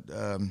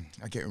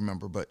can't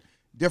remember, but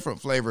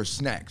different flavor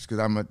snacks because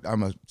I'm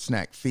a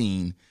snack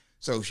fiend.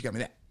 So she got me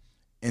that,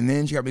 and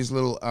then she got me this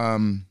little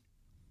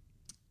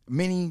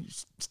mini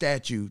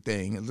statue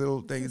thing. A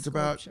little thing. It's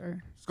about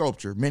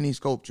sculpture, mini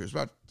sculpture. It's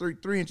about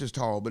 3 inches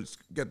tall, but it's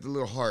got the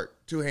little heart,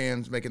 2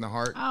 hands making the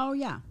heart. Oh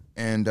yeah.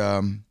 And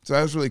so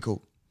that was really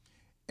cool.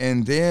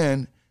 And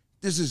then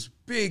there's this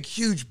big,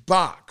 huge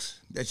box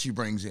that she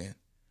brings in.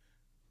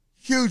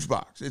 Huge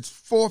box. It's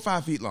 4 or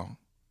 5 feet long.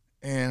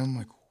 And I'm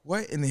like,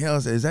 what in the hell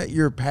is that? Is that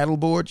your paddle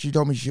board? She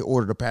told me she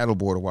ordered a paddle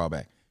board a while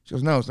back. She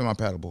goes, no, it's not my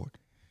paddle board.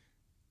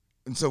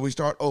 And so we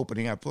start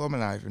opening. I pull out my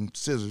knife and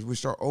scissors. We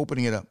start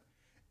opening it up.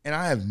 And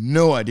I have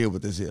no idea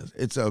what this is.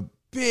 It's a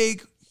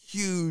big,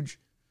 huge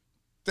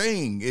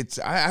thing.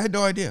 I had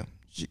no idea.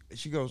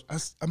 She goes,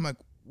 I'm like,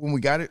 when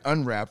we got it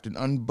unwrapped and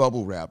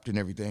unbubble wrapped and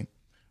everything,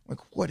 I'm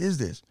like, what is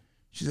this?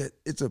 She said,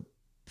 it's a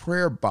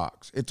prayer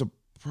box. It's a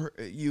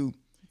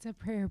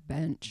prayer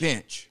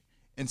bench.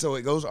 And so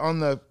it goes on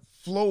the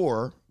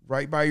floor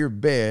right by your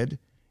bed.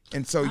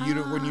 And so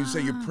when you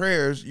say your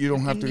prayers, you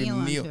don't have to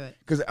kneel.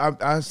 Because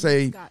I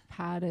say It's got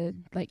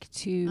padded like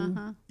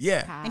 2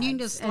 yeah. pads. And you can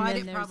just slide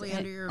then it probably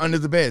there's Under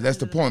the bed. That's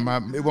the point.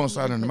 It won't you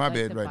slide can under put, my like,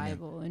 bed the right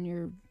Bible and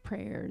your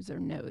prayers or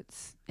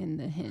notes in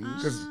the hinge.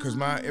 Because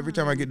every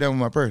time I get done with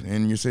my prayer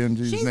and you're saying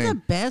Jesus' She's name.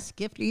 the best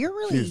gift. You're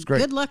really She's great.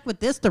 good luck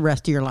with this the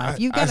rest of your life.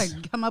 You've got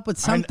to come up with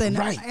something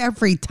right.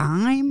 every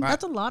time.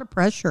 That's a lot of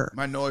pressure.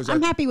 My noise.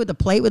 I'm happy with the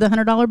plate with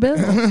 $100 bill.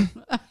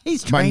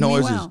 He's My trained me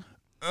noise well. is.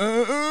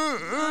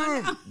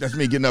 That's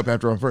me getting up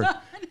after I'm first.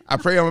 I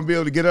pray I'm gonna be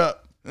able to get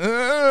up.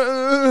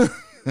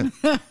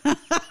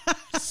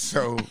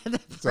 So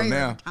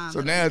now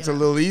it's a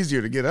little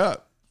easier to get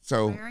up.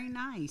 So Very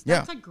nice. Yeah.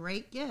 That's a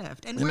great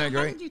gift. And Isn't that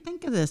how great? did you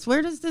think of this?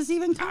 Where does this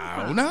even come I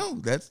from? don't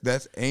know.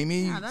 That's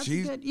Amy. Yeah, that's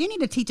She's good. You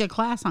need to teach a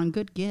class on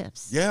good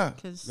gifts. yeah.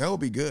 'Cause That would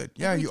be good.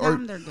 Yeah, every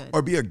time they're good.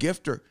 or be a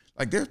gifter.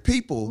 Like there's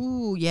people.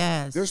 Ooh,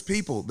 yes. There's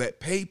people that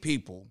pay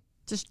people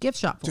Just gift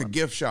shop for to them.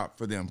 gift shop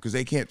for them because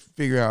they can't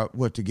figure out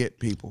what to get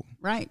people.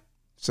 Right.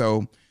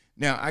 So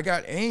now I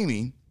got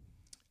Amy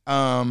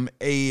a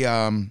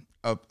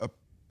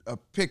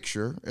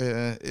picture.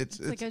 It's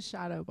like a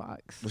shadow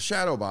box. the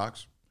shadow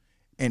box,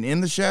 and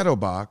in the shadow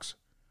box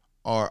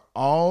are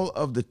all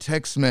of the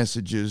text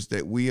messages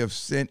that we have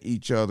sent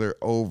each other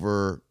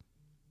over.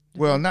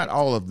 Well, not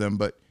all of them,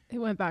 but It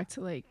went back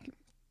to like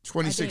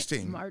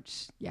 2016.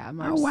 March Oh,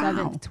 wow.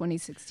 7th,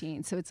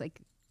 2016. So it's like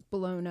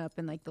blown up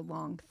in like the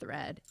long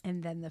thread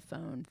and then the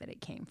phone that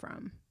it came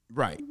from.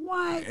 Right.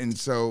 What? And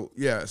so,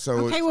 yeah.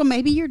 So Okay, well,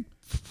 maybe you're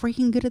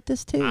freaking good at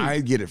this too. I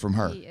get it from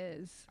her. He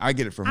is. I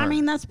get it from her. I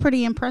mean, that's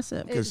pretty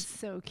impressive. It's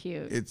so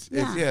cute. it's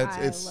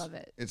I love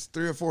it. It's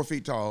 3 or 4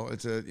 feet tall.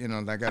 It's I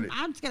got it.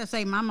 I'm just gonna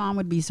say my mom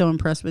would be so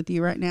impressed with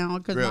you right now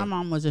because Really? my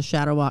mom was a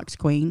shadow box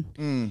queen,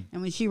 and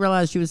when she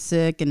realized she was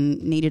sick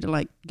and needed to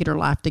like get her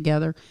life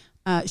together,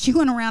 she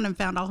went around and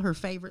found all her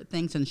favorite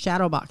things in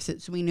shadow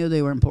boxes. So we knew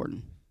they were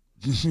important.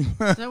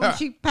 So when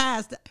she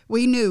passed,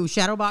 we knew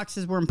shadow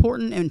boxes were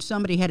important, and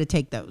somebody had to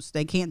take those.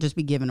 They can't just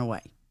be given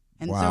away.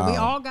 And so we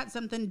Wow. all got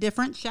something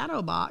different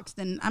shadow boxed.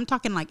 And I'm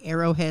talking like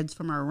arrowheads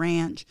from our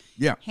ranch.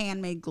 Yeah.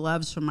 Handmade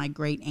gloves from my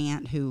great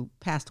aunt who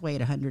passed away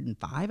at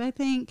 105, I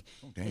think.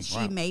 Okay, That she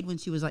wow. made when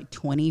she was like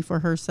 20 for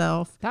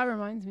herself. That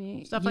reminds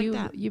me. Stuff like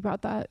that. You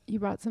brought that. You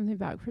brought something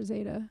back for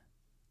Zeta.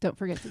 Don't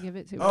forget to give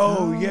it to her.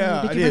 Oh,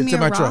 yeah, did I you did. bring It's me in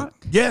my a truck.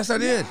 rock? Yes, I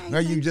did. Yay, Now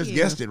you thank just you.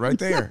 guessed it right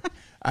there.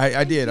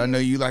 I did. I know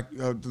you like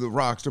the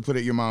rocks to put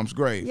at your mom's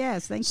grave.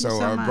 Yes, thank you So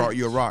so I much. brought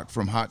you a rock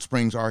from Hot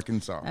Springs,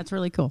 Arkansas. That's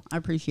really cool. I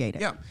appreciate it.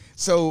 Yeah.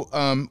 So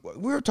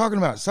we were talking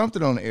about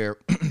something on the air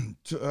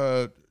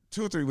 2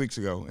 or 3 weeks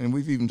ago, and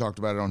we've even talked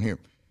about it on here.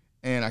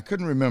 And I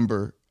couldn't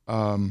remember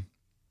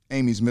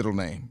Amy's middle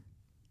name.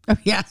 Oh,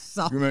 yes.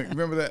 You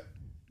remember that?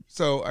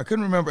 So I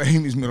couldn't remember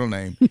Amy's middle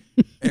name.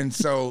 And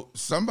so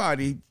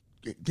somebody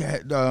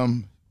had,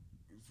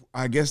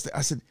 I guess,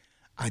 I said,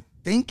 I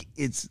think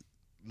it's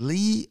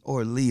Lee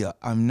or Leah.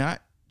 I'm not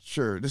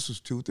sure. This was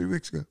 2 or 3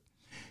 weeks ago.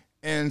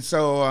 And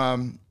so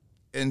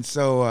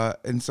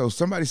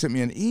somebody sent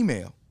me an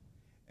email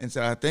and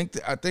said, I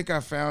think I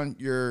found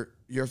your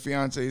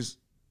fiance's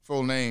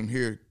full name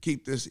here.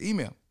 Keep this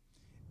email.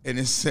 And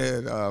it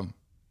said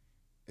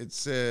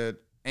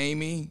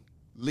Amy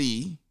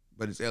Lee,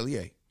 but it's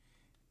Lea,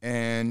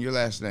 and your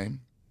last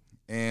name,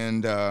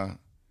 and then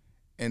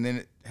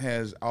it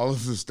has all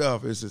of the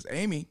stuff. It says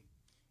Amy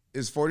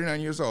is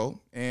 49 years old,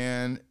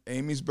 and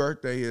Amy's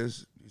birthday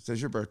is, it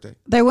says your birthday.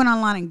 They went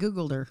online and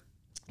Googled her.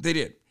 They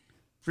did.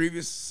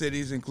 Previous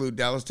cities include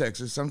Dallas,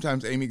 Texas.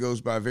 Sometimes Amy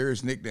goes by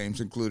various nicknames,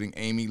 including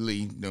Amy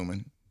Lee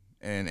Newman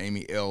and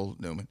Amy L.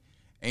 Newman.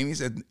 Amy's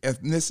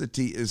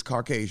ethnicity is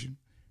Caucasian.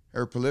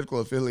 Her political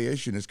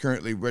affiliation is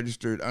currently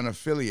registered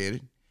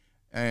unaffiliated,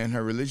 and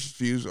her religious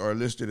views are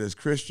listed as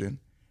Christian.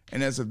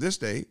 And as of this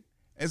date,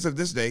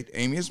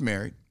 Amy is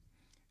married.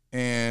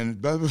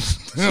 And blah, blah,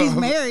 blah. She's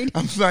married.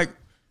 I'm like,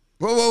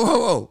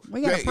 Whoa.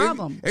 We got a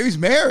problem. Amy's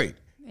married.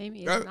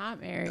 Amy is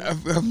not married.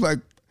 I'm like,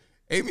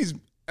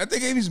 I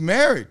think Amy's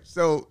married.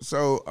 So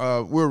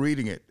we're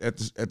reading it at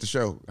the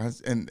show,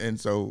 and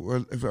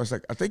so I was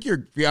like, I think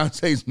your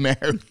fiance's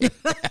married.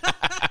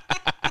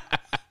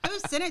 Who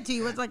sent it to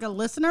you? Was it like a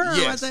listener,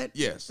 or was it?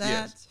 Yes.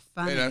 That's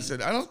funny. And I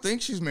said, I don't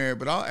think she's married,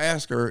 but I'll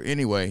ask her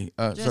anyway.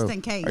 Just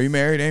in case. Are you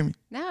married, Amy?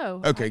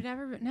 No. Okay. I've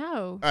never.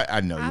 No.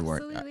 I know you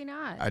weren't. Absolutely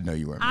not. I know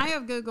you weren't. I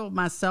have Googled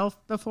myself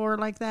before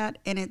like that,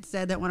 and it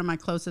said that one of my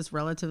closest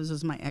relatives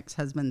was my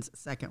ex-husband's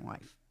second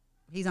wife.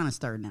 He's on his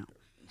third now.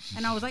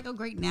 And I was like, oh,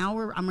 great,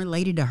 now I'm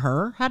related to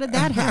her? How did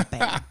that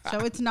happen? So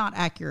it's not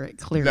accurate,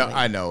 clearly. No,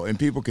 I know. And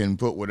people can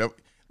put whatever.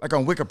 Like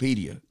on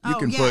Wikipedia,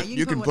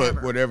 you can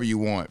put whatever you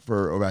want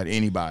for about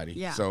anybody.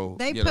 Yeah. So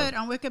they put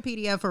on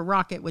Wikipedia for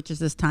Rocket, which is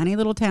this tiny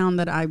little town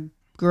that I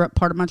grew up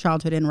part of my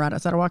childhood in, right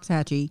outside of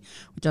Waxahachie,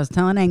 which I was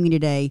telling Amy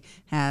today,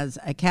 has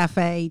a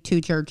cafe, 2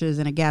 churches,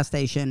 and a gas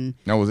station.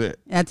 That was it.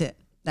 That's it.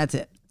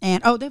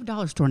 And they have a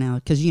dollar store now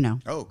because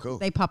Oh, cool.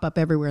 they pop up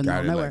everywhere in the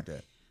middle of nowhere. Like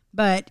that.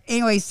 But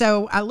anyway,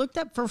 so I looked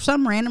up for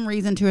some random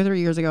reason 2 or 3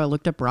 years ago. I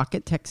looked up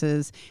Rocket,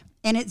 Texas.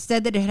 And it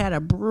said that it had a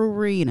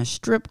brewery and a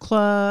strip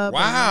club.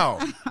 Wow.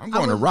 I'm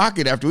going to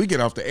Rocket after we get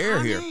off the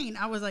air here.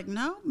 I was like,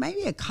 no,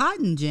 maybe a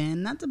cotton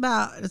gin. That's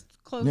about as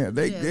close Yeah, as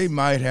they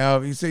might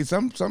have. You see,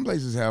 some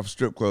places have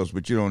strip clubs,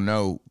 but you don't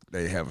know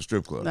they have a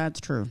strip club. That's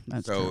true.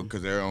 That's true.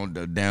 Because they're on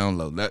the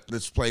download.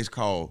 This place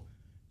called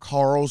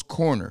Carl's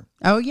Corner.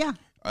 Oh, yeah.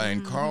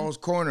 And Carl's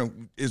Corner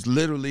is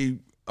literally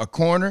a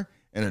corner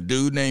and a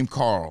dude named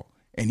Carl.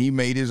 And he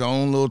made his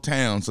own little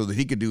town so that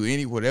he could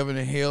do whatever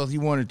the hell he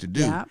wanted to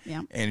do.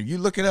 Yeah. And if you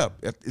look it up,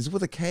 is it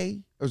with a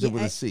K or is it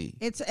with a C?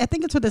 I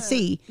think it's with a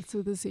C. It's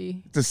with a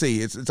C. It's a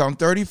C. It's on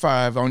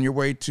 35 on your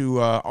way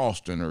to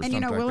Austin or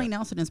something like Willie that.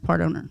 Nelson is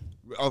part owner.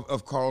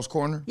 Of Carl's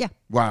Corner? Yeah.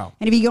 Wow.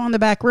 And if you go in the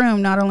back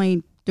room, not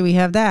only do we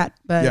have that,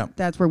 but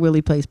that's where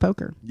Willie plays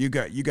poker. You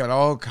got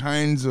all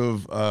kinds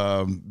of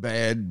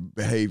bad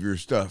behavior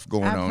stuff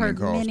going on in Carl's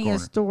Corner. I've heard many a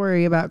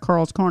story about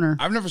Carl's Corner.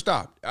 I've never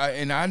stopped.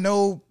 And I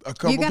know a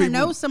couple people. You got to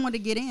know someone to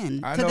get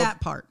in to that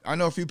part. I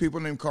know a few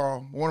people named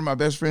Carl. One of my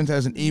best friends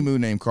has an emu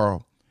named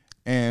Carl.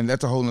 And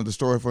that's a whole other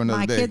story for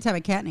another day. My kids have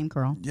a cat named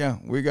Carl. Yeah,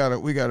 we got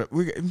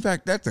in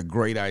fact, that's a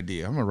great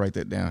idea. I'm going to write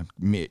that down.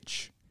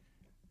 Mitch.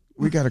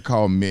 We got to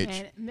call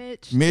Mitch. And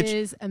Mitch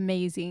is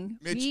amazing.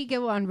 We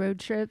go on road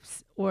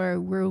trips or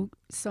we're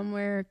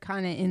somewhere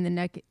kind of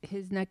in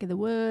his neck of the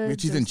woods.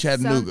 Mitch is in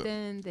Chattanooga.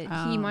 Something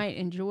that he might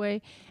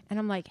enjoy. And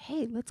I'm like,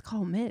 hey, let's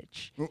call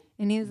Mitch.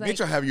 And he's like, Mitch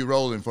will have you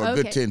rolling for a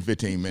good 10,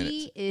 15 minutes.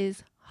 He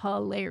is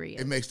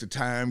hilarious. It makes the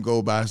time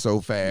go by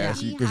so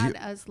fast. He had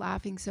us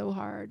laughing so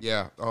hard.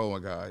 Yeah. Oh, my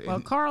God. Well,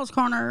 Carl's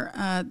Corner,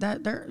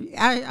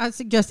 I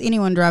suggest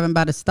anyone driving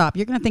by to stop.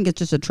 You're going to think it's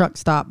just a truck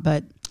stop,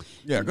 but...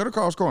 Yeah, go to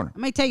Carl's Corner.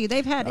 Let me tell you,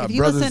 they've had. If you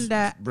brothers, listen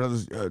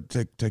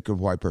to take a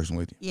white person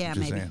with you. Yeah,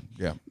 Just maybe. saying.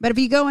 Yeah. But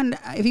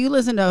if you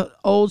listen to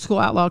old school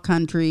outlaw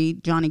country,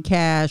 Johnny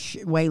Cash,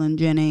 Waylon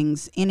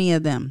Jennings, any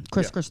of them,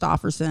 Chris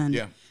Christopherson,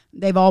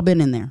 they've all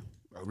been in there.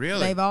 Oh, really?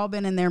 They've all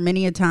been in there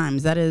many a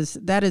times. That is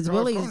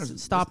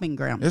Willie's stopping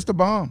ground. It's the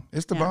bomb.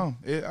 It's the bomb.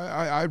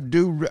 I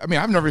do. I mean,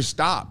 I've never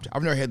stopped.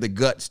 I've never had the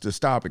guts to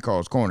stop at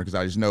Carl's Corner because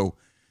I just know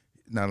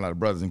not a lot of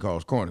brothers in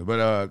Carl's Corner.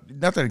 But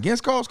nothing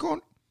against Carl's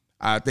Corner.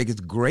 I think it's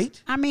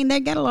great. I mean,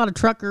 they got a lot of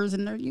truckers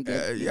in there. You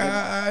get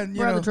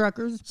brother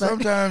truckers. But.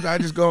 Sometimes I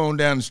just go on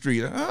down the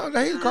street. Oh,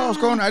 hey, Carl's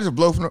Corner. I just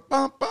blow from the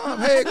bump.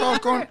 Hey, Carl's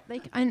Corner.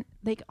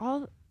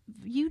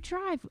 You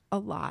drive a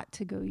lot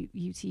to go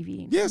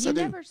UTV. Yes, I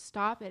do. You never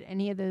stop at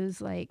any of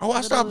those I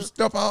stop at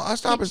stuff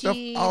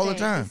all the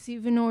time.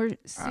 Souvenir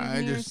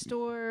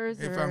stores.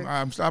 If or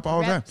I'm stop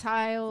all the time.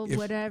 Reptile,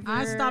 whatever.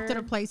 I stopped at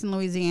a place in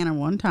Louisiana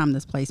one time.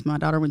 This place, my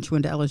daughter, when she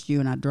went to LSU,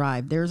 and I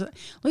drive.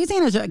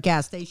 Louisiana's a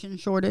gas station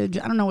shortage.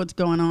 I don't know what's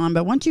going on,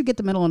 but once you get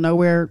to the middle of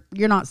nowhere,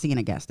 you're not seeing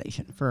a gas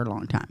station for a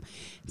long time.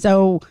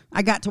 So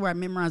I got to where I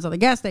memorized all the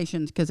gas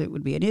stations because it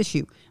would be an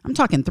issue. I'm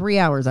talking 3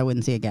 hours. I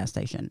wouldn't see a gas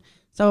station.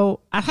 So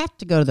I had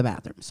to go to the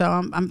bathroom. So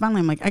I'm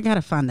finally like, I got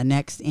to find the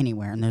next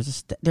anywhere. And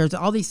there's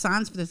all these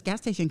signs for this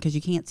gas station because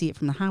you can't see it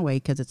from the highway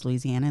because it's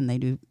Louisiana and they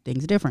do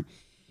things different.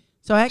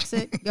 So I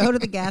exit, go to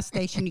the gas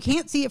station. You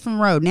can't see it from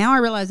the road. Now I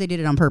realize they did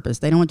it on purpose.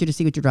 They don't want you to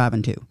see what you're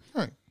driving to.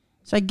 Right.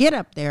 So I get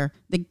up there.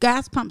 The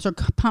gas pumps are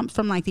pumps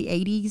from like the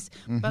 80s,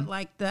 but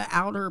like the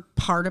outer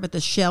part of it, the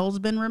shell's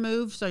been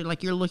removed. So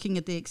like you're looking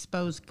at the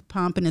exposed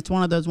pump and it's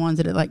one of those ones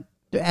that it like,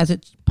 as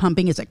it's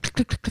pumping, it's like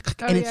click, click, click,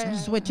 click, and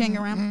it's switching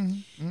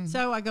around.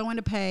 So I go in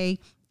to pay,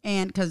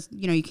 and because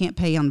you can't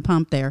pay on the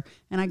pump there,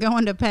 and I go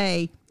in to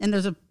pay, and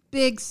there's a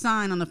big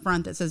sign on the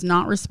front that says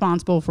 "Not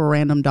responsible for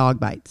random dog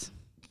bites."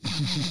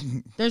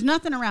 There's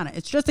nothing around it.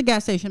 It's just a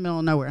gas station in the middle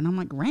of nowhere, and I'm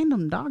like,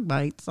 random dog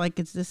bites? Like,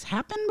 has this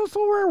happened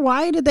before?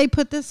 Why did they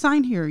put this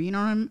sign here? You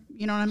know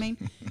what I mean?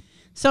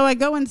 So I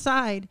go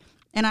inside,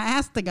 and I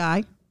asked the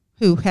guy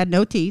who had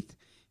no teeth.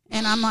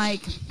 And I'm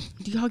like,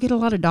 do y'all get a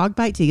lot of dog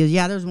bites? He goes,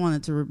 yeah, there's one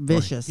that's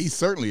vicious. He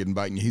certainly isn't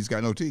biting you. He's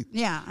got no teeth.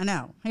 Yeah, I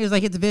know. He was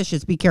like, it's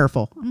vicious. Be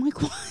careful. I'm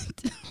like,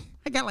 what?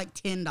 got like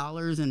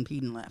 $10 in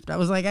Peden left. I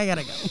was like, I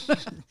gotta go.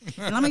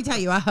 And let me tell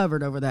you, I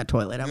hovered over that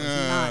toilet. I was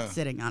not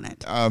sitting on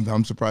it.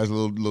 I'm surprised a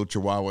little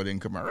Chihuahua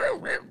didn't come out.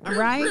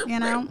 Right? You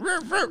know,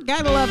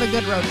 gotta love a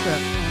good road trip.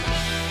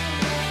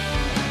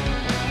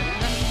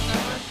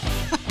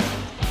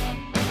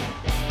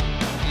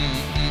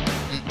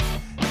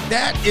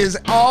 That is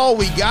all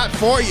we got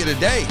for you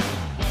today.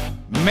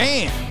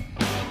 Man.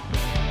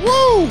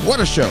 Woo, what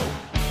a show.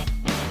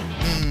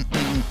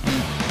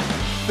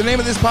 The name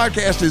of this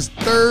podcast is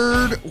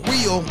Third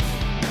Wheel,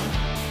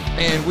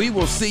 and we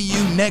will see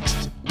you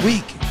next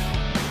week.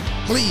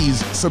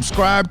 Please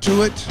subscribe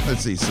to it.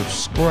 Let's see,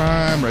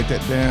 subscribe, write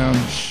that down,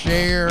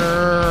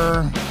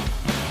 share,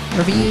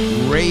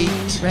 Review, rate,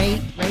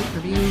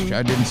 review.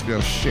 I didn't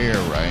spell share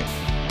right.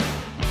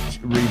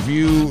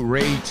 Review,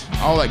 rate,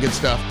 all that good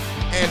stuff.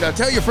 And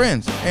tell your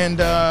friends. And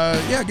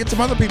get some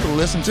other people to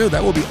listen too.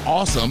 That will be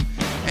awesome.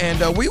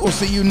 And we will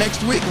see you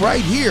next week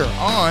right here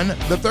on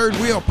the Third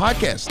Wheel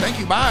Podcast. Thank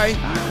you. Bye.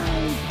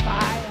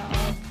 Bye.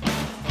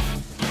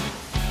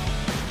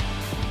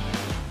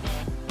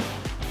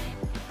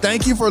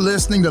 Thank you for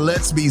listening to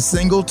Let's Be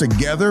Single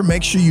Together.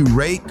 Make sure you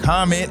rate,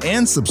 comment,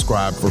 and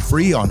subscribe for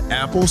free on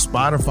Apple,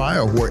 Spotify,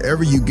 or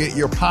wherever you get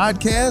your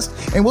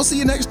podcast. And we'll see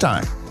you next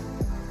time.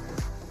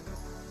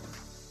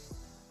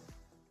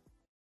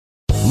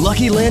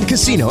 Lucky Land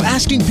Casino,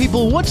 asking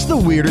people, what's the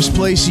weirdest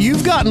place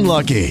you've gotten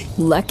lucky?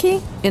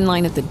 Lucky? In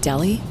line at the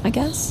deli, I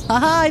guess?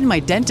 Aha, in my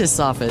dentist's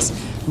office.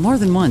 More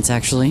than once,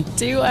 actually.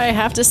 Do I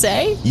have to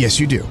say? Yes,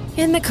 you do.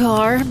 In the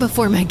car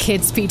before my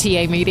kids'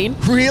 PTA meeting.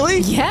 Really?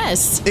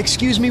 Yes.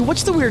 Excuse me,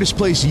 what's the weirdest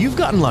place you've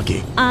gotten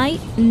lucky? I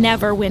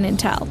never win and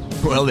tell.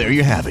 Well, there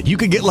you have it. You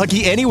can get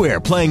lucky anywhere,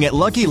 playing at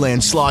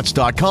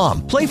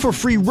LuckyLandSlots.com. Play for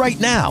free right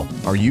now.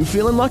 Are you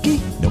feeling lucky?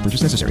 No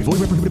purchase necessary. Void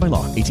where prohibited by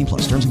law.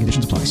 18+. Terms and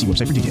conditions apply. See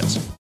website for details.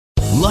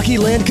 Lucky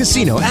Land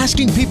Casino,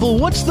 asking people,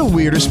 what's the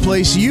weirdest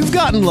place you've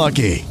gotten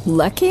lucky?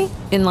 Lucky?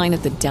 In line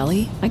at the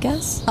deli, I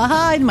guess?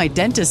 Aha, in my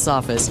dentist's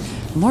office.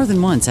 More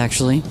than once,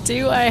 actually.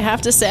 Do I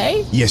have to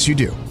say? Yes, you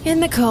do. In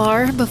the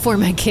car before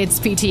my kids'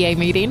 PTA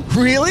meeting.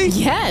 Really?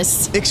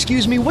 Yes.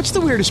 Excuse me, what's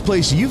the weirdest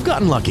place you've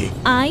gotten lucky?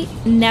 I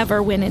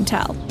never win and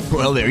tell.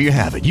 Well, there you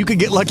have it. You can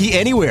get lucky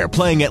anywhere,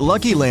 playing at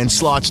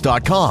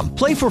LuckyLandSlots.com.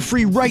 Play for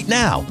free right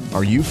now.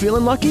 Are you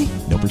feeling lucky?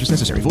 No purchase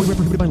necessary. Void where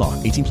prohibited by law.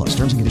 18+.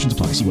 Terms and conditions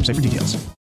apply. See website for details.